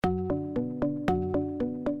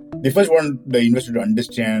They first want the investor to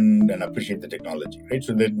understand and appreciate the technology, right?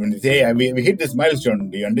 So that when they say, hey, we hit this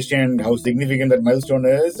milestone, do you understand how significant that milestone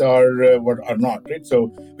is or not, right?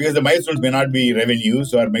 So because the milestones may not be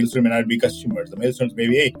revenues or milestones may not be customers. The milestones may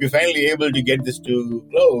be, hey, we're finally able to get this to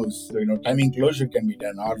close. So, timing closure can be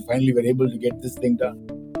done, or finally we're able to get this thing done.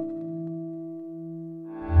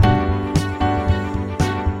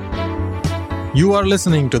 You are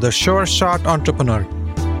listening to the Sure Shot Entrepreneur,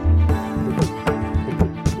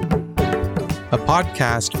 a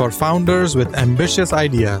podcast for founders with ambitious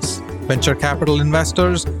ideas. Venture capital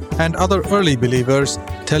investors and other early believers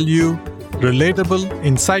tell you relatable,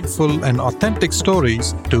 insightful, and authentic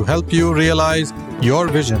stories to help you realize your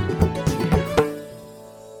vision.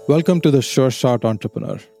 Welcome to the Sure Shot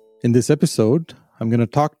Entrepreneur. In this episode, I'm going to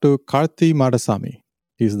talk to Karthi Madasamy.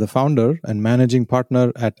 He's the founder and managing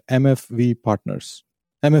partner at MFV Partners.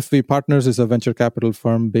 MFV Partners is a venture capital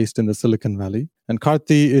firm based in the Silicon Valley. And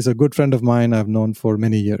Karthi is a good friend of mine I've known for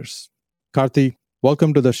many years. Karthi,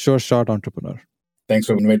 welcome to the Sure Shot Entrepreneur. Thanks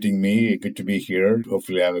for inviting me. Good to be here.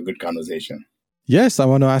 Hopefully, I have a good conversation. Yes, I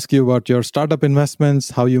want to ask you about your startup investments,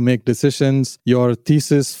 how you make decisions, your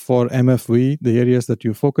thesis for MFV, the areas that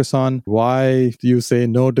you focus on, why you say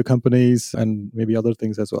no to companies, and maybe other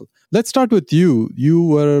things as well. Let's start with you. You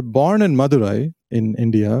were born in Madurai in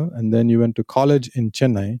India, and then you went to college in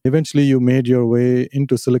Chennai. Eventually, you made your way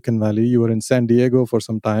into Silicon Valley. You were in San Diego for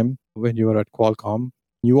some time when you were at Qualcomm.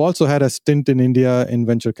 You also had a stint in India in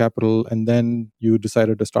venture capital, and then you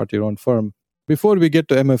decided to start your own firm. Before we get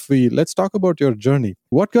to MFV, let's talk about your journey.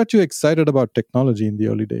 What got you excited about technology in the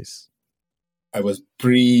early days? I was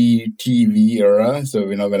pre-TV era. So,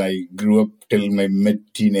 when I grew up till my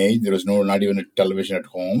mid-teenage, there was not even a television at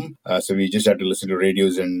home. So we just had to listen to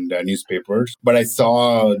radios and newspapers. But I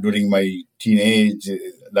saw during my teenage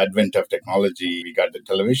the advent of technology. We got the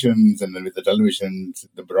televisions, and then with the televisions,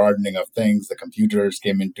 the broadening of things, the computers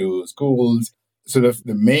came into schools. So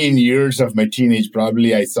the main years of my teenage,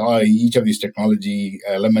 probably I saw each of these technology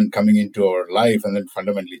element coming into our life and then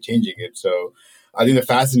fundamentally changing it. So I think the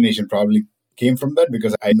fascination probably came from that,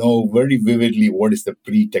 because I know very vividly what is the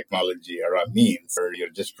pre-technology era means. Where you're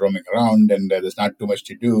just roaming around and there's not too much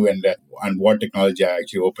to do, and what technology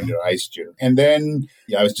actually opened your eyes to. And then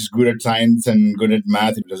I was just good at science and good at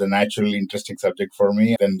math. It was a naturally interesting subject for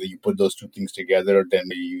me. Then you put those two things together, then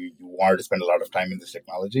you wanted to spend a lot of time in this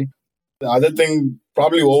technology. The other thing,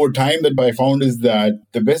 probably over time, that I found is that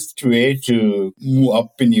the best way to move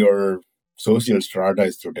up in your social strata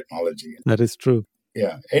is through technology. That is true.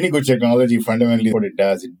 Yeah. Any good technology, fundamentally what it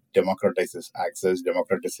does, it democratizes access,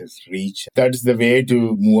 democratizes reach. That's the way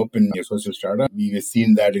to move up in your social strata. We've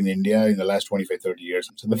seen that in India in the last 25, 30 years.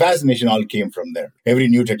 So the fascination all came from there. Every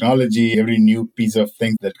new technology, every new piece of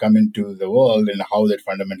things that come into the world and how that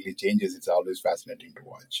fundamentally changes, it's always fascinating to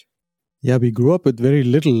watch. Yeah, we grew up with very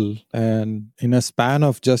little, and in a span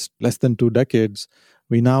of just less than 2 decades,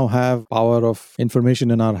 we now have power of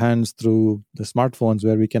information in our hands through the smartphones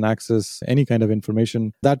where we can access any kind of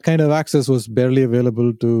information. That kind of access was barely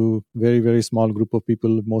available to very, very small group of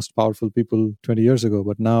people, most powerful people 20 years ago.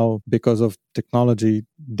 But now, because of technology,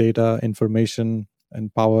 data, information,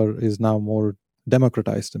 and power is now more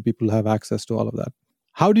democratized, and people have access to all of that.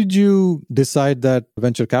 How did you decide that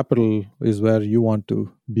venture capital is where you want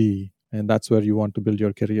to be, and that's where you want to build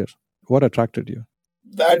your career? What attracted you?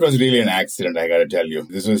 That was really an accident, I got to tell you.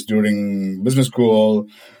 This was during business school,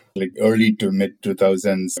 like early to mid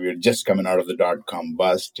 2000s. We were just coming out of the dot-com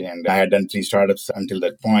bust, and I had done 3 startups until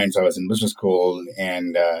that point. So I was in business school,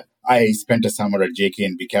 and I spent a summer at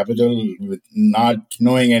JK&B Capital with not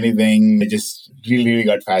knowing anything. I just really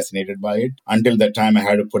got fascinated by it. Until that time, I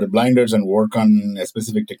had to put blinders and work on a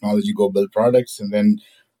specific technology, go build products, and then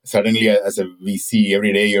suddenly, as a VC,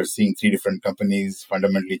 every day you're seeing 3 different companies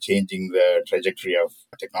fundamentally changing the trajectory of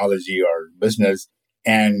technology or business.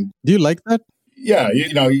 And do you like that? Yeah,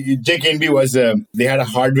 JK&B was, they had a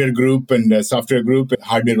hardware group and a software group.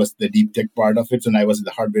 Hardware was the deep tech part of it, and I was in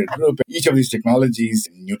the hardware group. Each of these technologies,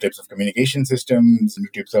 new types of communication systems, new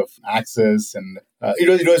types of access, and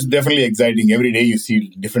it was definitely exciting. Every day you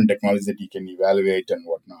see different technologies that you can evaluate and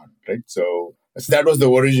whatnot, right? So that was the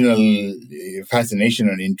original fascination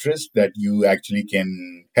and interest, that you actually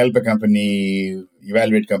can help a company,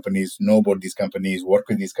 evaluate companies, know about these companies, work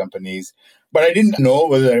with these companies. But I didn't know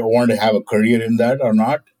whether I wanted to have a career in that or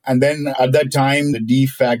not. And then at that time, the de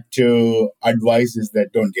facto advice is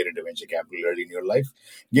that don't get into venture capital early in your life.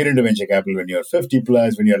 Get into venture capital when you're 50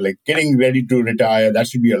 plus, when you're like getting ready to retire. That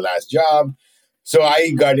should be your last job. So I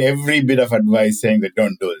got every bit of advice saying that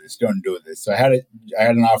don't do this. So I had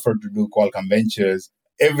an offer to do Qualcomm Ventures.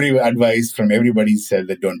 Every advice from everybody said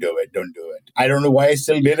that don't do it. I don't know why I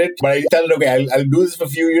still did it, but I felt, okay, I'll do this for a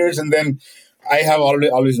few years, and then I have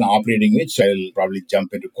always an operating itch. I'll probably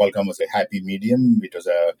jump into Qualcomm as a happy medium. It was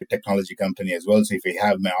a technology company as well. So if I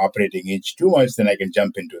have my operating itch too much, then I can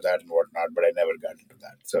jump into that and whatnot. But I never got into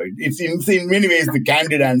that. So it's in many ways, the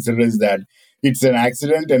candid answer is that it's an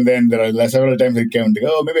accident. And then there are several times I came to go,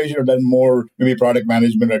 oh, maybe I should have done more, maybe product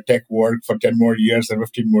management or tech work for 10 more years or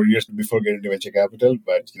 15 more years before getting into venture capital.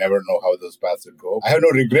 But you never know how those paths would go. I have no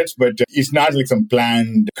regrets, but it's not like some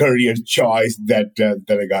planned career choice that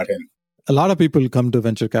I got in. A lot of people come to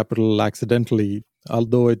venture capital accidentally.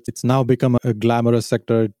 Although it's now become a glamorous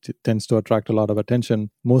sector, it tends to attract a lot of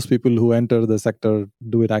attention. Most people who enter the sector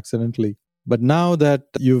do it accidentally. But now that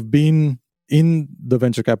you've been in the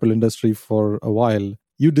venture capital industry for a while,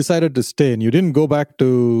 you decided to stay and you didn't go back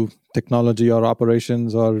to technology or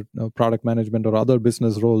operations or product management or other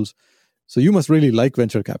business roles. So you must really like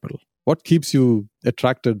venture capital. What keeps you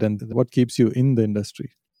attracted and what keeps you in the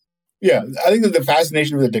industry? Yeah, I think that the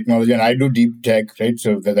fascination with the technology, and I do deep tech, right?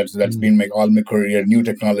 So that's been all my career, new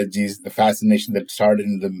technologies, the fascination that started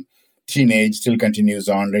in the teenage still continues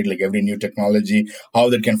on, right? Like every new technology, how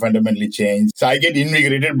that can fundamentally change. So I get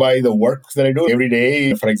invigorated by the work that I do every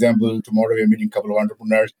day. For example, tomorrow we're meeting a couple of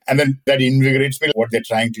entrepreneurs, and then that invigorates me, what they're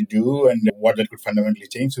trying to do and what that could fundamentally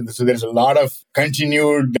change. So there's a lot of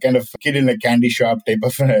continued kind of kid in a candy shop type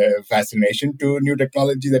of fascination to new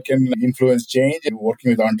technology that can influence change. And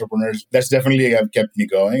working with entrepreneurs, that's definitely have kept me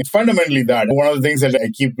going. It's fundamentally that. One of the things that I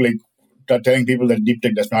keep telling people that deep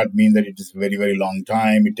tech does not mean that it is very, very long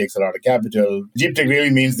time. It takes a lot of capital. Deep tech really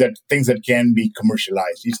means that things that can be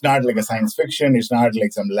commercialized. It's not like a science fiction. It's not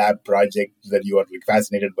like some lab project that you are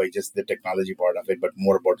fascinated by just the technology part of it, but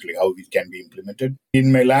more about how it can be implemented.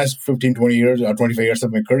 In my last 15, 20 years or 25 years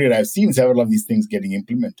of my career, I've seen several of these things getting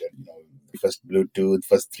implemented. First Bluetooth,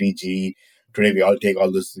 first 3G. Today, we all take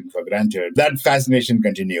all those things for granted. That fascination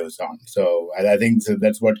continues on. So I think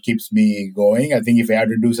that's what keeps me going. I think if I had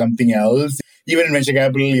to do something else, even in venture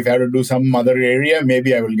capital, if I had to do some other area,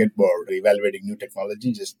 maybe I will get bored. Evaluating new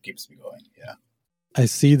technology just keeps me going. Yeah. I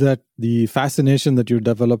see that the fascination that you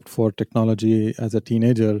developed for technology as a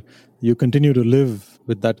teenager, you continue to live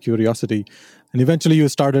with that curiosity. And eventually you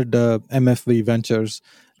started MFV Ventures.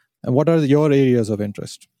 And what are your areas of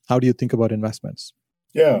interest? How do you think about investments?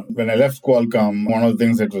 Yeah, when I left Qualcomm, one of the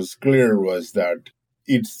things that was clear was that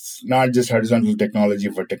it's not just horizontal technology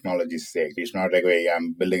for technology's sake. It's not like, hey,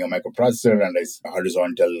 I'm building a microprocessor and it's a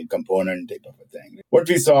horizontal component type of a thing. What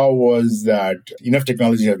we saw was that enough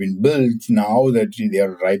technology have been built now that they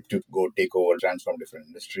are ripe to go take over, transform different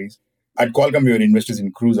industries. At Qualcomm, we were investors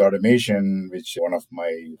in Cruise Automation, which one of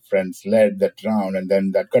my friends led that round, and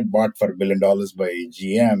then that got bought for $1 billion by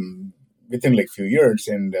GM within few years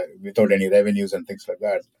and without any revenues and things like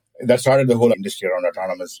that. That started the whole industry around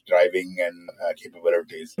autonomous driving and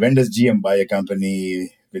capabilities. When does GM buy a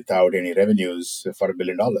company without any revenues for $1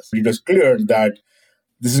 billion? It was clear that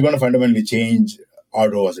this is going to fundamentally change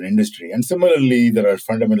auto as an industry. And similarly, there are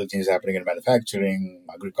fundamental changes happening in manufacturing,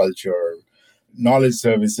 agriculture, knowledge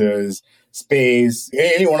services, space.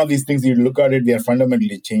 Any one of these things, you look at it, they are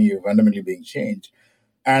fundamentally being changed.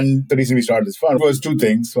 And the reason we started this fund was two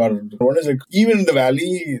things. One is even in the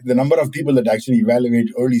Valley, the number of people that actually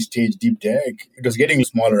evaluate early stage deep tech, it was getting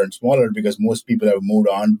smaller and smaller because most people have moved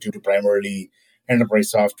on to primarily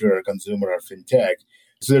enterprise software, consumer, or fintech.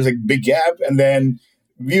 So there's a big gap. And then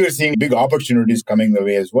we were seeing big opportunities coming the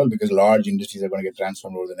way as well because large industries are going to get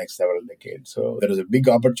transformed over the next several decades. So there is a big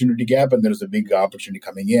opportunity gap and there is a big opportunity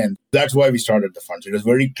coming in. That's why we started the fund. So it was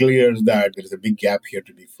very clear that there is a big gap here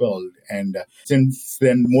to be filled. And since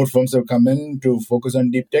then, more firms have come in to focus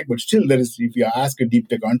on deep tech. But still, if you ask a deep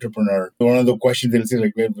tech entrepreneur, one of the questions they'll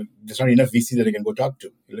say, there's not enough VC that I can go talk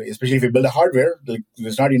to. Especially if you build a hardware,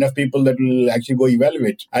 there's not enough people that will actually go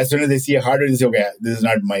evaluate. As soon as they see a hardware, they say, okay, this is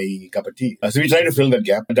not my cup of tea. So we try to fill that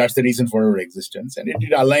gap. That's the reason for our existence. And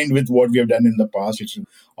it aligned with what we have done in the past. It's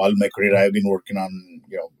all my career, I've been working on,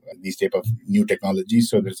 these type of new technologies.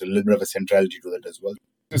 So there's a little bit of a centrality to that as well.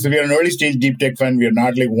 So we are an early stage deep tech fund. We are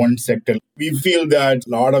not like one sector. We feel that a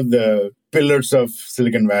lot of the pillars of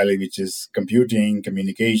Silicon Valley, which is computing,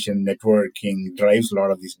 communication, networking, drives a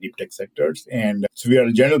lot of these deep tech sectors. And so we are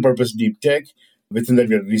a general purpose deep tech. Within that,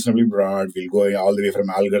 we are reasonably broad. We'll go all the way from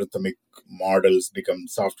algorithmic models, become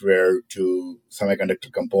software, to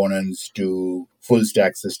semiconductor components, to full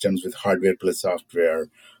stack systems with hardware plus software,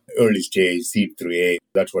 early stage, seed through A.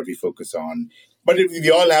 That's what we focus on. But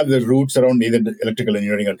we all have the roots around either electrical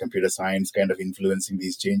engineering or computer science kind of influencing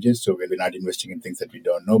these changes. So we're not investing in things that we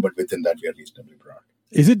don't know, but within that, we are reasonably broad.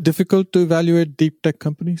 Is it difficult to evaluate deep tech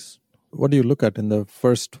companies? What do you look at in the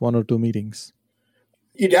first one or two meetings?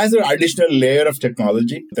 It has an additional layer of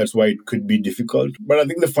technology. That's why it could be difficult. But I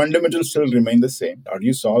think the fundamentals still remain the same. Are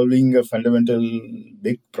you solving a fundamental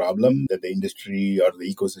big problem that the industry or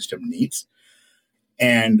the ecosystem needs?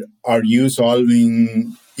 And are you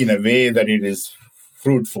solving in a way that it is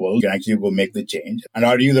fruitful, you can actually go make the change? And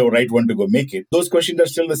are you the right one to go make it? Those questions are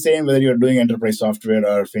still the same, whether you're doing enterprise software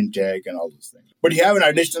or fintech and all those things. But you have an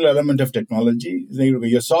additional element of technology.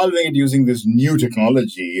 You're solving it using this new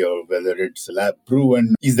technology, or whether it's lab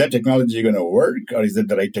proven. Is that technology going to work, or is it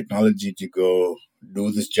the right technology to go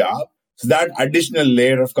do this job? So that additional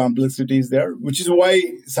layer of complexity is there, which is why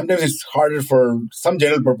sometimes it's harder for some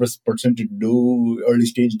general purpose person to do early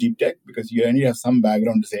stage deep tech, because you need to have some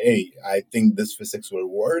background to say, hey, I think this physics will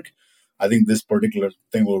work. I think this particular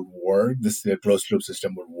thing will work. This closed loop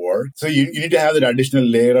system will work. So you need to have that additional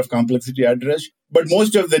layer of complexity addressed. But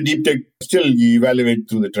most of the deep tech still you evaluate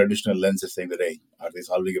through the traditional lens of saying that, hey, are they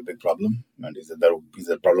solving a big problem? And is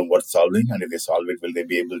the problem worth solving? And if they solve it, will they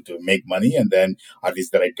be able to make money? And then are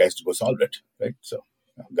these the right guys to go solve it? Right? So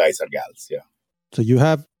guys or gals, yeah. So you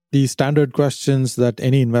have these standard questions that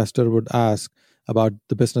any investor would ask about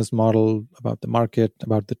the business model, about the market,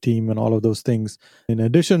 about the team, and all of those things. In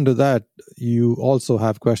addition to that, you also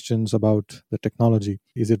have questions about the technology.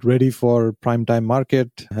 Is it ready for prime time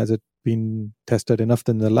market? Has it been tested enough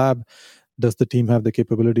in the lab? Does the team have the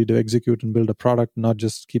capability to execute and build a product, not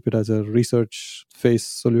just keep it as a research phase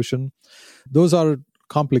solution? Those are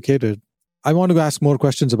complicated. I want to ask more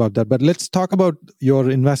questions about that, but let's talk about your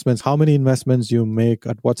investments. How many investments you make?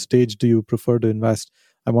 At what stage do you prefer to invest?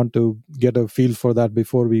 I want to get a feel for that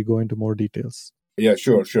before we go into more details. Yeah,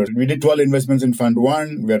 sure. We did 12 investments in Fund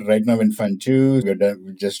 1. We're right now in Fund 2.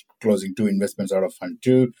 We're just closing 2 investments out of Fund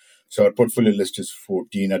 2. So our portfolio list is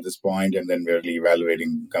 14 at this point, and then we're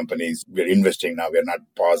evaluating companies. We're investing now. We're not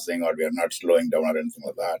pausing or we're not slowing down or anything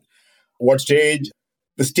like that. What stage?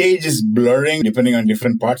 The stage is blurring depending on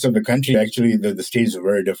different parts of the country. Actually, the stage is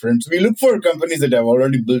very different. So we look for companies that have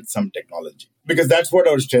already built some technology, because that's what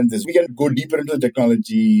our strength is. We can go deeper into the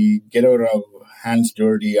technology, get our hands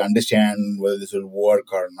dirty, understand whether this will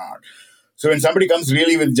work or not. So when somebody comes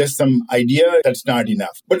really with just some idea, that's not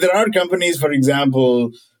enough. But there are companies, for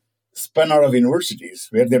example, spun out of universities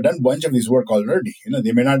where they've done a bunch of this work already.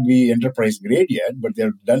 They may not be enterprise grade yet, but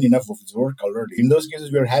they've done enough of this work already. In those cases,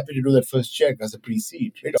 we're happy to do that first check as a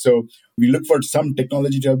pre-seed. Right? So we look for some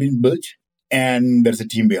technology to have been built, and there's a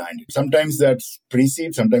team behind it. Sometimes that's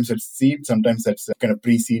pre-seed, sometimes that's seed, sometimes that's kind of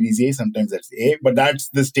pre-series A, sometimes that's A. But that's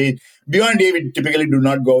the stage. Beyond A, we typically do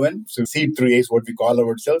not go in. So seed through A is what we call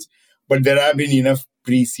ourselves. But there have been enough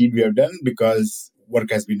pre-seed we have done because work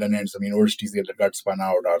has been done in some universities that got spun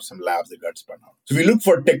out or some labs that got spun out. So we look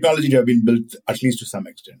for technology to have been built at least to some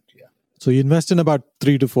extent. Yeah. So you invest in about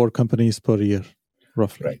 3 to 4 companies per year,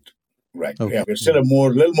 roughly. Right. Okay. Yeah, we're still a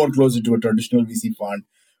little more closer to a traditional VC fund,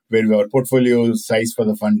 where our portfolio size for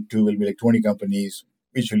the fund 2 will be like 20 companies,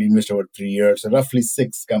 which will invest over 3 years. So roughly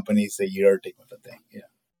 6 companies a year, take of the thing. Yeah.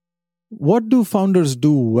 What do founders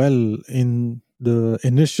do well in the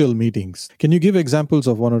initial meetings? Can you give examples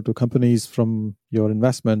of 1 or 2 companies from your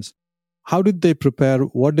investments? How did they prepare?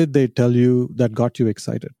 What did they tell you that got you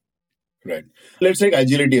excited? Right. Let's take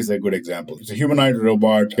Agility as a good example. It's a humanoid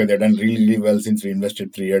robot. They've done really, really well since we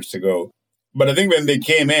invested 3 years ago. But I think when they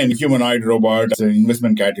came in, humanoid robots, the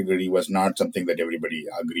investment category was not something that everybody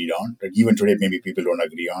agreed on. Right? Even today, maybe people don't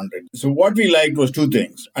agree on. Right? So what we liked was 2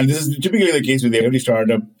 things. And this is typically the case with every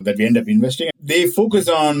startup that we end up investing in. They focus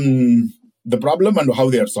on the problem and how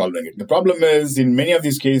they are solving it. The problem is, in many of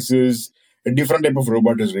these cases, a different type of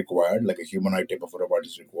robot is required, like a humanoid type of robot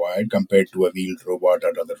is required compared to a wheeled robot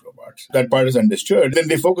or other robots. That part is understood. Then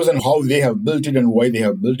they focus on how they have built it and why they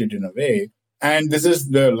have built it in a way. And this is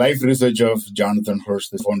the life research of Jonathan Hirsch,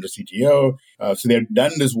 the founder CTO. So they have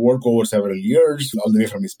done this work over several years, all the way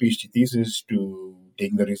from his PhD thesis to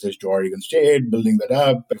taking the research to Oregon State, building that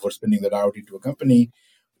up before spinning that out into a company.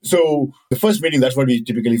 So the first meeting, that's what we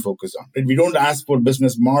typically focus on. Right? We don't ask for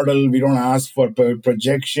business model. We don't ask for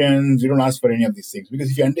projections. We don't ask for any of these things. Because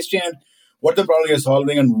if you understand what the problem you're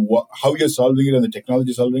solving and how you're solving it and the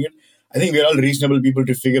technology solving it, I think we're all reasonable people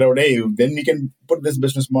to figure out, hey, then we can put this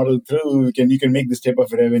business model through. You can make this type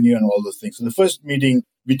of revenue and all those things. So the first meeting,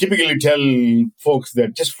 we typically tell folks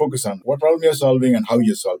that just focus on what problem you're solving and how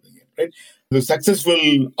you're solving it, right? The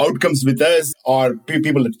successful outcomes with us are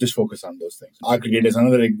people that just focus on those things. Arctic is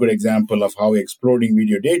another good example of how exploding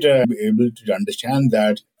video data, be able to understand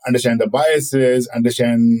that, understand the biases,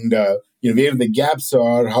 understand where the gaps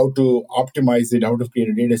are, how to optimize it, how to create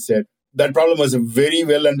a data set. That problem was a very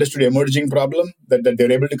well understood emerging problem that they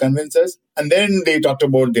were able to convince us. And then they talked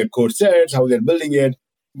about their core sets, how they're building it.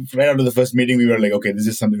 right after the first meeting, we were like, okay, this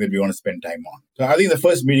is something that we want to spend time on. So I think the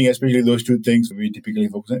first meeting, especially those two things, we typically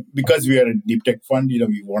focus on. Because we are a deep tech fund,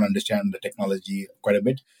 we want to understand the technology quite a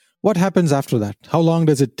bit. What happens after that? How long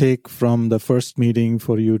does it take from the first meeting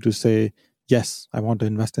for you to say, yes, I want to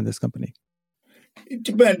invest in this company? It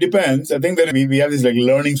depends. I think that we have these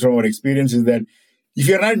learnings from our experiences that if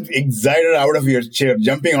you're not excited out of your chair,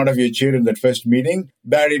 jumping out of your chair in that first meeting,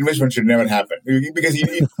 that investment should never happen because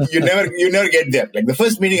you never get there. The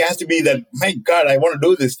first meeting has to be that, my God, I want to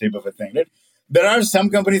do this type of a thing. Right? There are some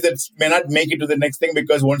companies that may not make it to the next thing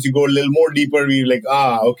because once you go a little more deeper, we're like,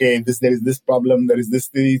 okay, there is this problem, there is this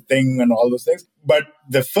thing, and all those things. But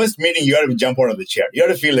the first meeting, you got to jump out of the chair. You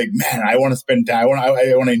got to feel like, man, I want to spend time.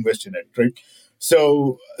 I want to invest in it, right?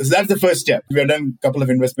 So that's the first step. We have done a couple of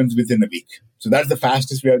investments within a week. So that's the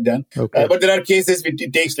fastest we have done. Okay. But there are cases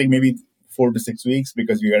it takes maybe 4 to 6 weeks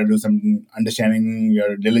because we got to do some understanding,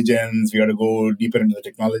 your diligence. We got to go deeper into the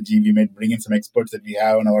technology. We may bring in some experts that we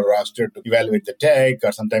have on our roster to evaluate the tech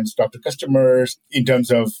or sometimes talk to customers in terms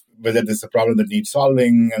of whether there's a problem that needs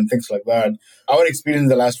solving and things like that. Our experience in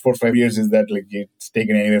the last 4 or 5 years is that it's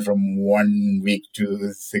taken anywhere from 1 week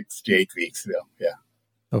to 6 to 8 weeks. Yeah.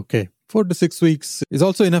 Okay. 4 to 6 weeks is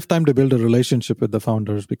also enough time to build a relationship with the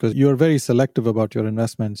founders because you're very selective about your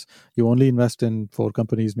investments. You only invest in 4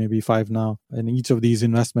 companies, maybe 5 now. And each of these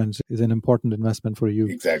investments is an important investment for you.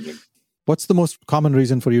 Exactly. What's the most common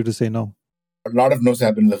reason for you to say no? A lot of no's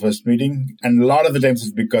happen in the first meeting. And a lot of the times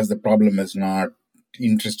it's because the problem is not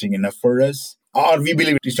interesting enough for us. Or we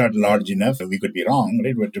believe it's not large enough. We could be wrong,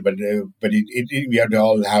 right? But we have to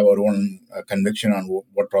all have our own conviction on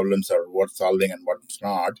what problems are worth solving and what's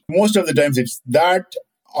not. Most of the times it's that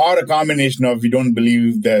or a combination of we don't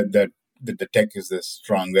believe that the tech is the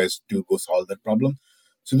strongest to go solve that problem.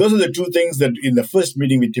 So those are the 2 things that in the first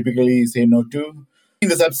meeting we typically say no to. In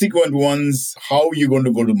the subsequent ones, how you're going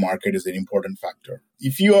to go to market is an important factor.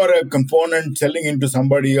 If you are a component selling into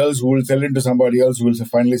somebody else who will sell into somebody else who will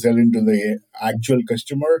finally sell into the actual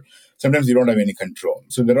customer, sometimes you don't have any control.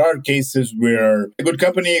 So there are cases where a good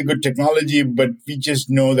company, a good technology, but we just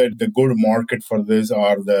know that the go-to-market for this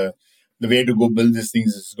or the way to go build these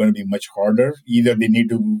things is going to be much harder. Either they need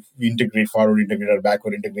to integrate forward, integrate or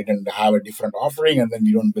backward integrate and have a different offering, and then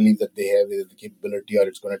we don't believe that they have the capability or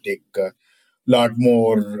it's going to take lot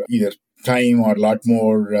more either time or a lot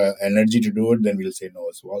more energy to do it, then we'll say no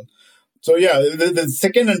as well. So yeah, the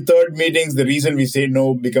second and third meetings, the reason we say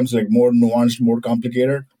no becomes more nuanced, more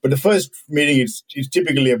complicated. But the first meeting, it's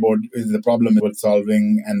typically about is the problem worth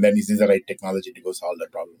solving, and then is this the right technology to go solve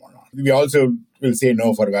that problem or not. We also will say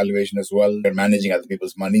no for valuation as well. We're managing other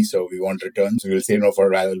people's money, so we want returns. So we'll say no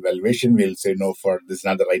for valuation. We'll say no for this is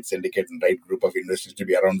not the right syndicate and right group of investors to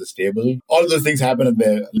be around this table. All those things happen at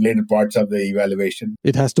the later parts of the evaluation.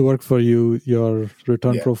 It has to work for you. Your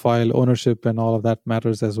return profile, ownership, and all of that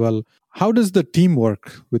matters as well. How does the team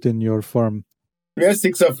work within your firm? We have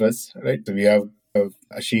 6 of us, right? So we have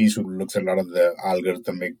Ashish, who looks at a lot of the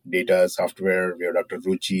algorithmic data software. We have Dr.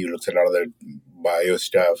 Ruchi, who looks at a lot of the bio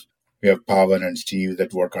stuff. We have Pawan and Steve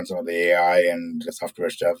that work on some of the AI and the software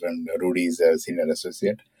stuff, and Rudy is a senior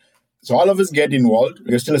associate. So all of us get involved.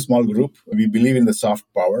 We're still a small group. We believe in the soft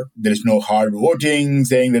power. There is no hard voting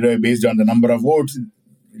saying that based on the number of votes.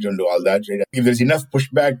 We don't do all that. Right? If there's enough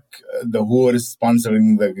pushback, whoever is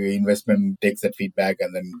sponsoring the investment takes that feedback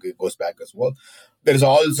and then goes back as well. There's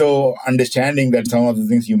also understanding that some of the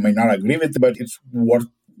things you might not agree with, but it's worth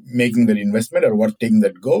making that investment or worth taking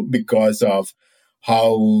that go because of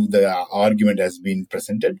how the argument has been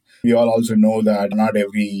presented. We all also know that not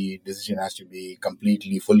every decision has to be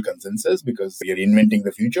completely full consensus because we are inventing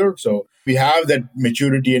the future. So we have that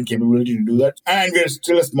maturity and capability to do that. And we're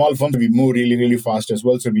still a small firm. So we move really, really fast as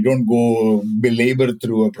well. So we don't go belabor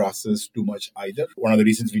through a process too much either. One of the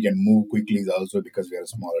reasons we can move quickly is also because we are a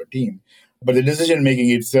smaller team. But the decision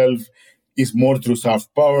making itself is more through soft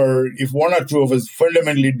power. If 1 or 2 of us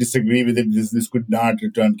fundamentally disagree with it, this could not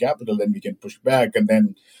return capital, then we can push back and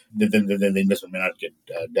then the investment may not get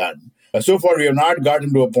done. So far, we have not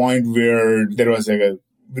gotten to a point where there was a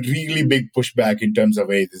really big pushback in terms of,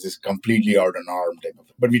 hey, this is completely out of norm type of.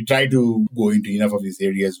 But we try to go into enough of these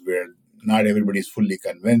areas where not everybody is fully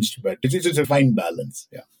convinced, but it's a fine balance.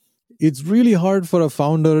 Yeah. It's really hard for a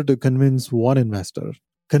founder to convince one investor.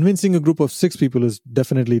 Convincing a group of 6 people is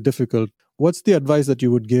definitely difficult. What's the advice that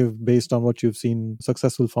you would give based on what you've seen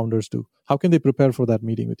successful founders do? How can they prepare for that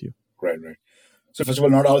meeting with you? Right. So first of all,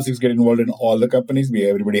 not all six get involved in all the companies.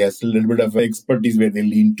 Everybody has a little bit of expertise where they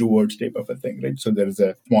lean towards type of a thing, right? So there is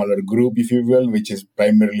a smaller group, if you will, which is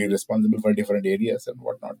primarily responsible for different areas and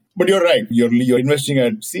whatnot. But you're right. You're investing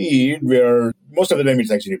at seed where most of the time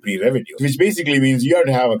it's actually pre-revenue, which basically means you have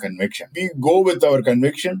to have a conviction. We go with our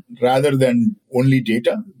conviction rather than only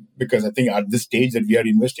data. Because I think at this stage that we are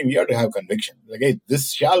investing, we have to have conviction. Like, hey,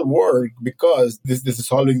 this shall work because this is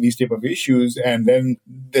solving these type of issues. And then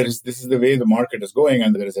this is the way the market is going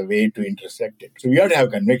and there is a way to intersect it. So we have to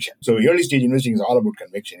have conviction. So early stage investing is all about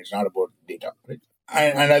conviction. It's not about data, right?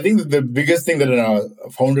 And I think the biggest thing that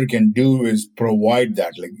a founder can do is provide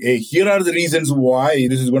that. Like, hey, here are the reasons why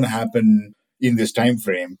this is going to happen in this time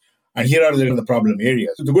frame. And here are the problem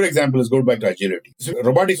areas. So the good example is go back to agility. So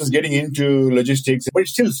robotics is getting into logistics, but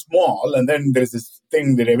it's still small. And then there's this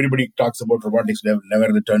thing that everybody talks about robotics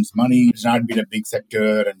never returns money. It's not been a big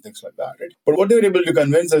sector and things like that. Right? But what they were able to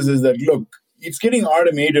convince us is that, look, it's getting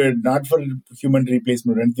automated, not for human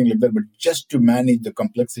replacement or anything like that, but just to manage the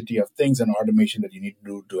complexity of things and automation that you need to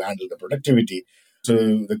do to handle the productivity. So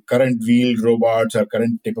the current wheeled robots or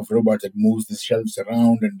current type of robots that moves the shelves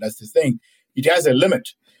around and does this thing, it has a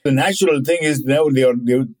limit. The natural thing is now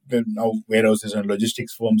now warehouses and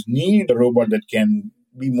logistics firms need a robot that can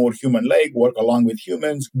be more human-like, work along with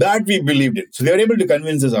humans. That we believed in. So they were able to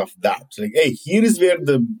convince us of that. It's like, hey, here is where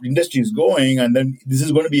the industry is going, and then this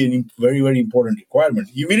is going to be a very, very important requirement.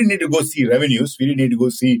 You really need to go see revenues. We really need to go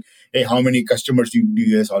see, hey, how many customers do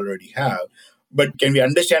you guys already have? But can we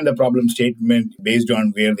understand the problem statement based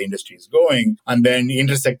on where the industry is going and then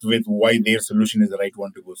intersect with why their solution is the right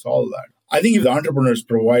one to go solve that? I think if the entrepreneurs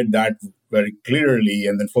provide that very clearly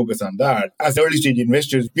and then focus on that, as early stage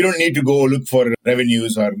investors, we don't need to go look for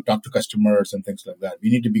revenues or talk to customers and things like that.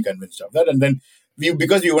 We need to be convinced of that. And then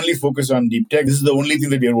because we only focus on deep tech, this is the only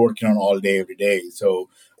thing that we are working on all day, every day. So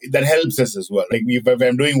that helps us as well. Like if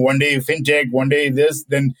I'm doing one day fintech, one day this,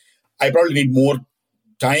 then I probably need more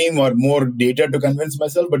time or more data to convince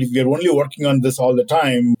myself. But if we are only working on this all the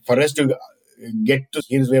time, for us to get to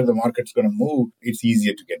here's where the market's going to move, it's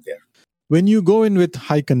easier to get there. When you go in with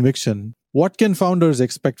high conviction, what can founders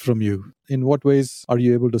expect from you? In what ways are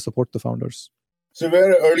you able to support the founders? So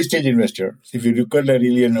we're an early stage investor. So if you look at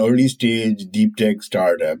really an early stage deep tech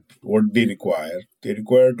startup, what they require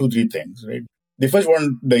 2-3 things, right? They first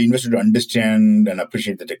want the investor to understand and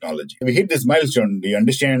appreciate the technology. If we hit this milestone, do you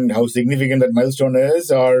understand how significant that milestone is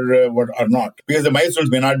or not? Because the milestones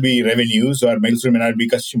may not be revenues or milestones may not be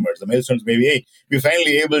customers. The milestones may be, hey, we're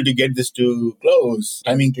finally able to get this to close.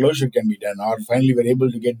 Timing closure can be done, or finally we're able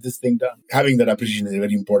to get this thing done. Having that appreciation is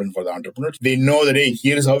very important for the entrepreneurs. They know that, hey,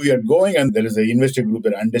 here's how we are going, and there is an investor group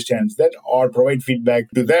that understands that or provide feedback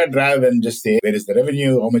to that rather than just say, where is the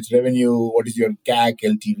revenue, how much revenue, what is your CAC,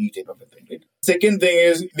 LTV type of a thing, right? Second thing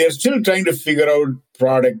is they're still trying to figure out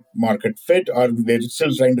product market fit, or they're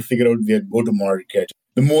still trying to figure out their go-to-market,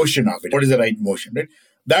 the motion of it. What is the right motion, right?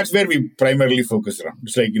 That's where we primarily focus around.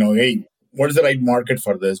 It's like, hey, what is the right market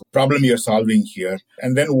for this problem you're solving here?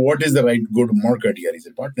 And then what is the right go-to-market here? Is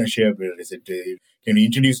it partnership? Is it, can we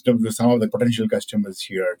introduce them to some of the potential customers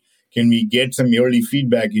here? Can we get some early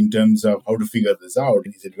feedback in terms of how to figure this out?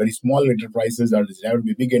 Is it very small enterprises or does it have to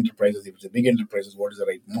be big enterprises? If it's a big enterprises, what is the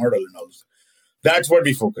right model and all this? That's what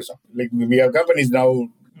we focus on. Like we have companies now,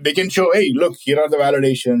 they can show, hey, look, here are the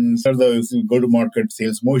validations, here are the go-to-market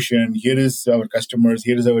sales motion, here is our customers,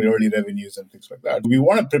 here is our early revenues and things like that. We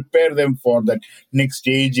want to prepare them for that next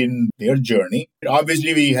stage in their journey.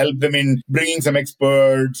 Obviously, we help them in bringing some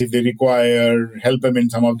experts if they require, help them in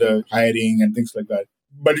some of the hiring and things like that.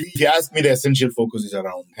 But if you ask me, the essential focus is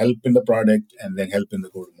around help in the product and then help in the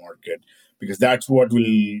go-to-market, because that's what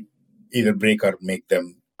will either break or make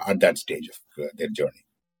them at that stage of their journey.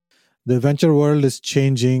 The venture world is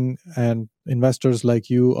changing, and investors like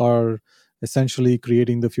you are essentially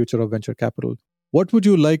creating the future of venture capital. What would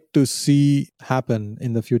you like to see happen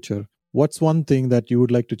in the future? What's one thing that you would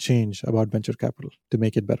like to change about venture capital to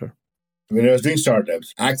make it better? When I was doing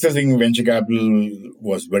startups, accessing venture capital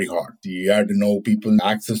was very hard. You had to know people.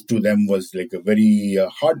 Access to them was like a very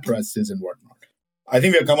hard process and whatnot. I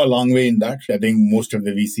think we've come a long way in that. I think most of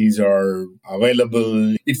the VCs are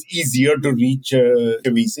available. It's easier to reach a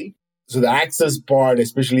VC. So the access part,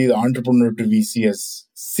 especially the entrepreneur to VC, has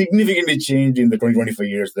significantly changed in the 20-25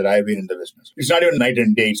 years that I've been in the business. It's not even night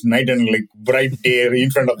and day. It's night and like bright day in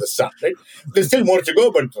front of the sun, right? There's still more to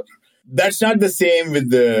go, but that's not the same with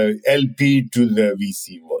the LP to the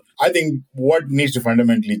VC world. I think what needs to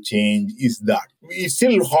fundamentally change is that it's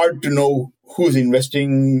still hard to know who's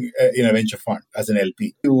investing in a venture fund as an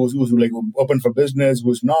LP, who's like open for business,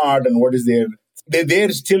 who's not, and what is there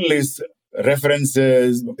still is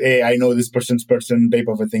references, hey, I know this person's person type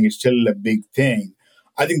of a thing, it's still a big thing.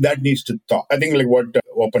 I think that needs to talk. I think like what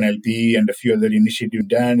OpenLP and a few other initiatives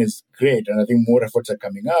done is great. And I think more efforts are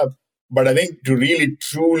coming up. But I think to really,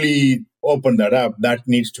 truly open that up, that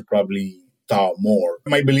needs to probably thaw more.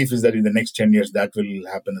 My belief is that in the next 10 years, that will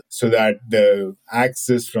happen so that the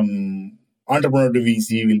access from entrepreneur to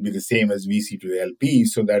VC will be the same as VC to the LP,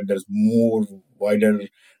 so that there's more wider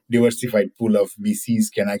diversified pool of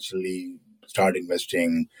VCs can actually start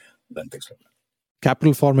investing and things like that.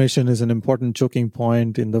 Capital formation is an important choking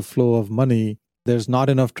point in the flow of money. There's not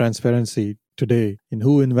enough transparency today in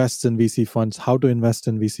who invests in VC funds, how to invest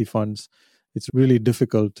in VC funds. It's really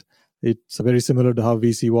difficult. It's very similar to how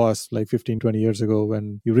VC was like 15, 20 years ago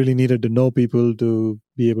when you really needed to know people to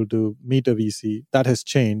be able to meet a VC. That has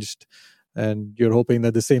changed. And you're hoping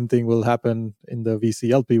that the same thing will happen in the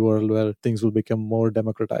VC LP world where things will become more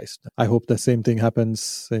democratized. I hope the same thing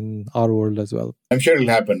happens in our world as well. I'm sure it'll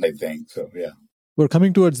happen, I think. So, yeah. We're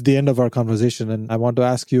coming towards the end of our conversation, and I want to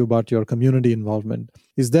ask you about your community involvement.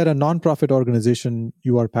 Is there a nonprofit organization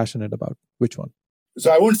you are passionate about? Which one?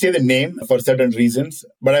 So I won't say the name for certain reasons,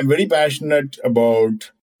 but I'm very passionate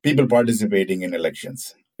about people participating in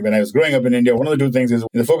elections. When I was growing up in India, one of the two things is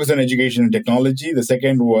the focus on education and technology. The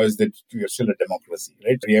second was that we are still a democracy,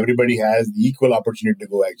 right? Everybody has the equal opportunity to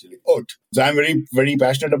go actually vote. So I'm very, very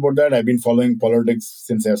passionate about that. I've been following politics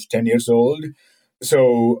since I was 10 years old.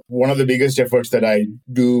 So one of the biggest efforts that I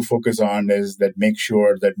do focus on is that make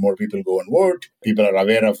sure that more people go and vote. People are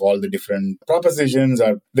aware of all the different propositions.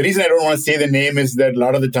 The reason I don't want to say the name is that a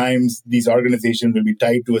lot of the times these organizations will be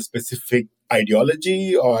tied to a specific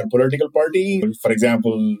ideology or political party. For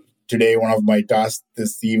example, today, one of my tasks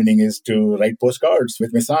this evening is to write postcards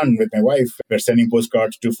with my son, with my wife. We're sending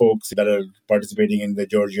postcards to folks that are participating in the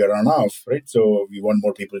Georgia runoff, right? So we want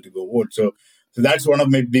more people to go vote. So that's one of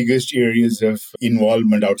my biggest areas of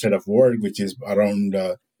involvement outside of work, which is around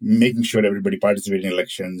making sure everybody participates in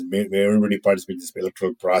elections, everybody participates in this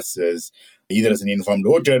electoral process, either as an informed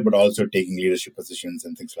voter, but also taking leadership positions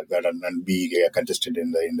and things like that, and be contested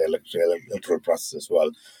in the electoral process as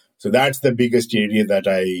well. So that's the biggest area that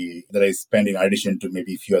I spend in addition to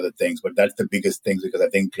maybe a few other things. But that's the biggest thing because I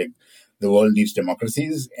think like the world needs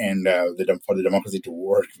democracies, and for the democracy to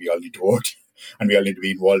work, we all need to vote. And we all need to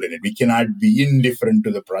be involved in it. We cannot be indifferent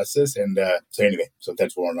to the process. And so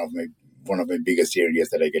that's one of my biggest areas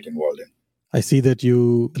that I get involved in. I see that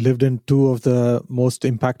you lived in two of the most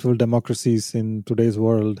impactful democracies in today's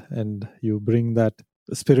world, and you bring that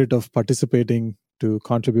spirit of participating to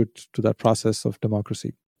contribute to that process of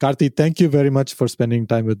democracy. Karthi, thank you very much for spending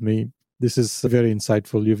time with me. This is very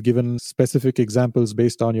insightful. You've given specific examples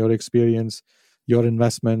based on your experience, your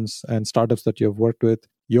investments, and startups that you've worked with,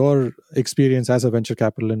 your experience as a venture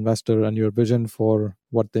capital investor, and your vision for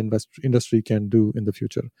what the industry can do in the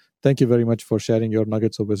future. Thank you very much for sharing your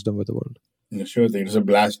nuggets of wisdom with the world. Yeah, sure thing. It was a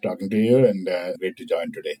blast talking to you, and great to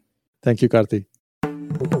join today. Thank you, Karthi.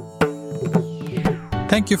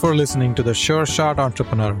 Thank you for listening to The Sure Shot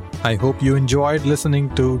Entrepreneur. I hope you enjoyed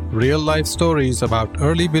listening to real-life stories about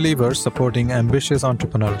early believers supporting ambitious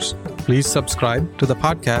entrepreneurs. Please subscribe to the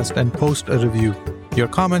podcast and post a review. Your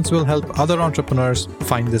comments will help other entrepreneurs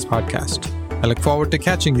find this podcast. I look forward to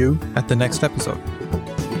catching you at the next episode.